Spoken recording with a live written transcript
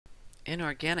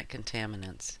Inorganic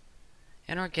contaminants.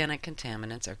 Inorganic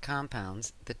contaminants are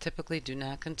compounds that typically do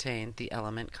not contain the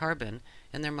element carbon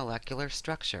in their molecular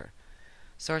structure.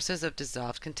 Sources of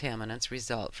dissolved contaminants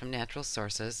result from natural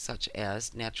sources such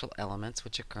as natural elements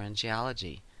which occur in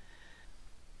geology.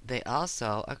 They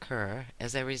also occur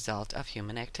as a result of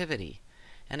human activity.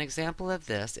 An example of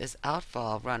this is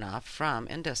outfall runoff from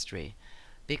industry.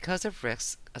 Because of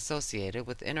risks associated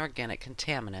with inorganic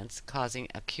contaminants causing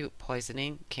acute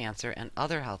poisoning, cancer, and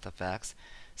other health effects,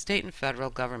 state and federal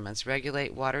governments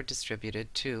regulate water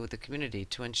distributed to the community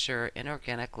to ensure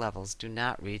inorganic levels do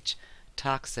not reach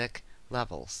toxic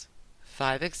levels.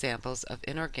 5 examples of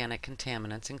inorganic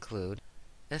contaminants include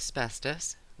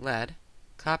asbestos, lead,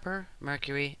 copper,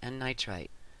 mercury, and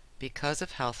nitrite. Because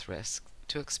of health risks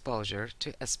to exposure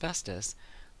to asbestos,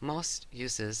 most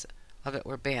uses of it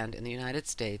were banned in the United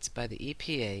States by the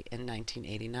EPA in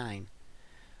 1989.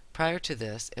 Prior to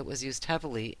this, it was used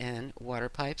heavily in water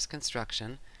pipes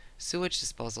construction, sewage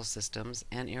disposal systems,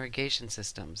 and irrigation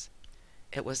systems.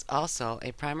 It was also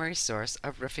a primary source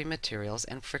of roofing materials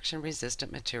and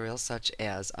friction-resistant materials such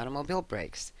as automobile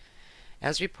brakes.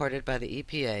 As reported by the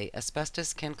EPA,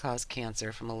 asbestos can cause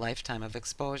cancer from a lifetime of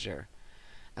exposure.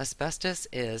 Asbestos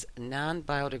is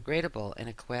non-biodegradable in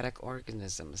aquatic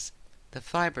organisms. The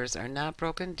fibers are not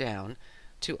broken down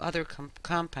to other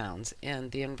compounds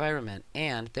in the environment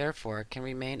and therefore can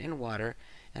remain in water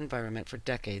environment for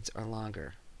decades or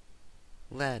longer.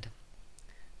 Lead.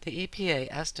 The EPA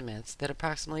estimates that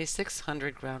approximately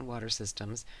 600 groundwater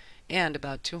systems and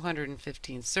about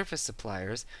 215 surface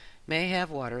suppliers may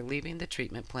have water leaving the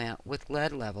treatment plant with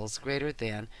lead levels greater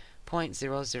than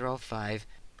 0.005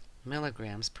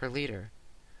 milligrams per liter.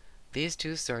 These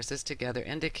two sources together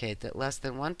indicate that less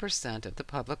than 1% of the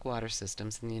public water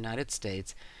systems in the United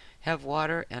States have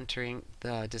water entering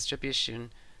the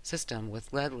distribution system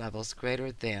with lead levels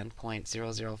greater than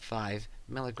 0.005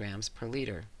 milligrams per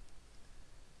liter.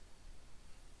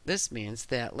 This means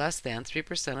that less than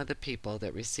 3% of the people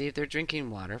that receive their drinking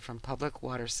water from public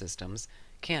water systems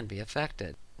can be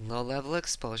affected. Low-level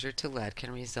exposure to lead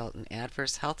can result in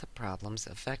adverse health problems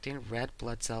affecting red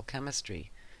blood cell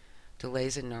chemistry,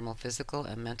 delays in normal physical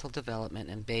and mental development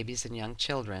in babies and young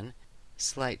children,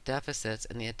 slight deficits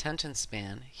in the attention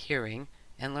span, hearing,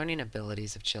 and learning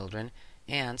abilities of children,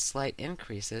 and slight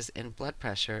increases in blood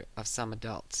pressure of some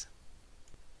adults.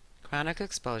 Chronic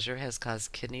exposure has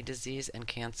caused kidney disease and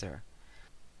cancer.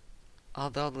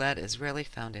 Although lead is rarely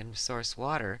found in source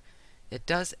water, it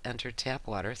does enter tap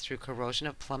water through corrosion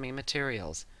of plumbing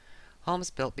materials. Homes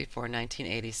built before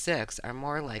 1986 are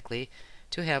more likely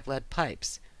to have lead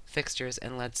pipes, fixtures,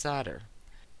 and lead solder.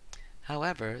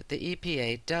 However, the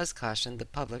EPA does caution the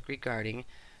public regarding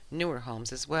newer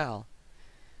homes as well.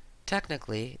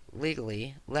 Technically,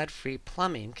 legally, lead-free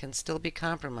plumbing can still be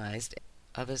compromised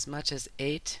of as much as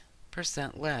 8%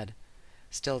 lead.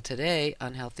 Still today,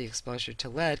 unhealthy exposure to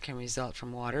lead can result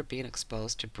from water being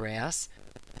exposed to brass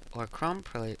or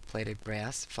chrome-plated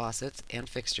brass faucets and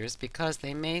fixtures because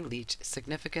they may leach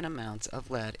significant amounts of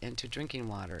lead into drinking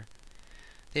water.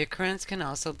 The occurrence can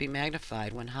also be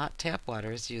magnified when hot tap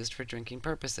water is used for drinking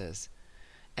purposes.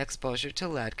 Exposure to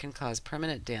lead can cause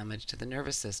permanent damage to the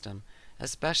nervous system,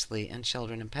 especially in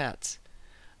children and pets.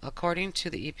 According to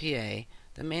the EPA,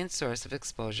 the main source of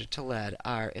exposure to lead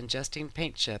are ingesting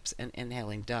paint chips and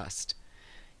inhaling dust.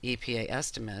 EPA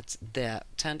estimates that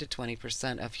 10 to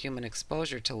 20% of human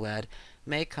exposure to lead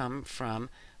may come from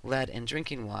lead in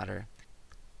drinking water.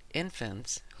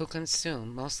 Infants who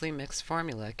consume mostly mixed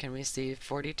formula can receive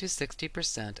 40 to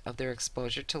 60% of their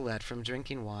exposure to lead from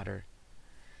drinking water.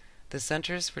 The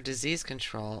Centers for Disease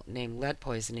Control named lead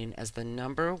poisoning as the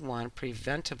 #1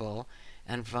 preventable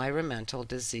environmental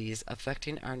disease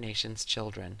affecting our nation's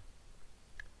children.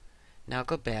 Now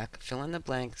go back, fill in the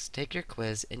blanks, take your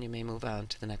quiz, and you may move on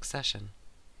to the next session.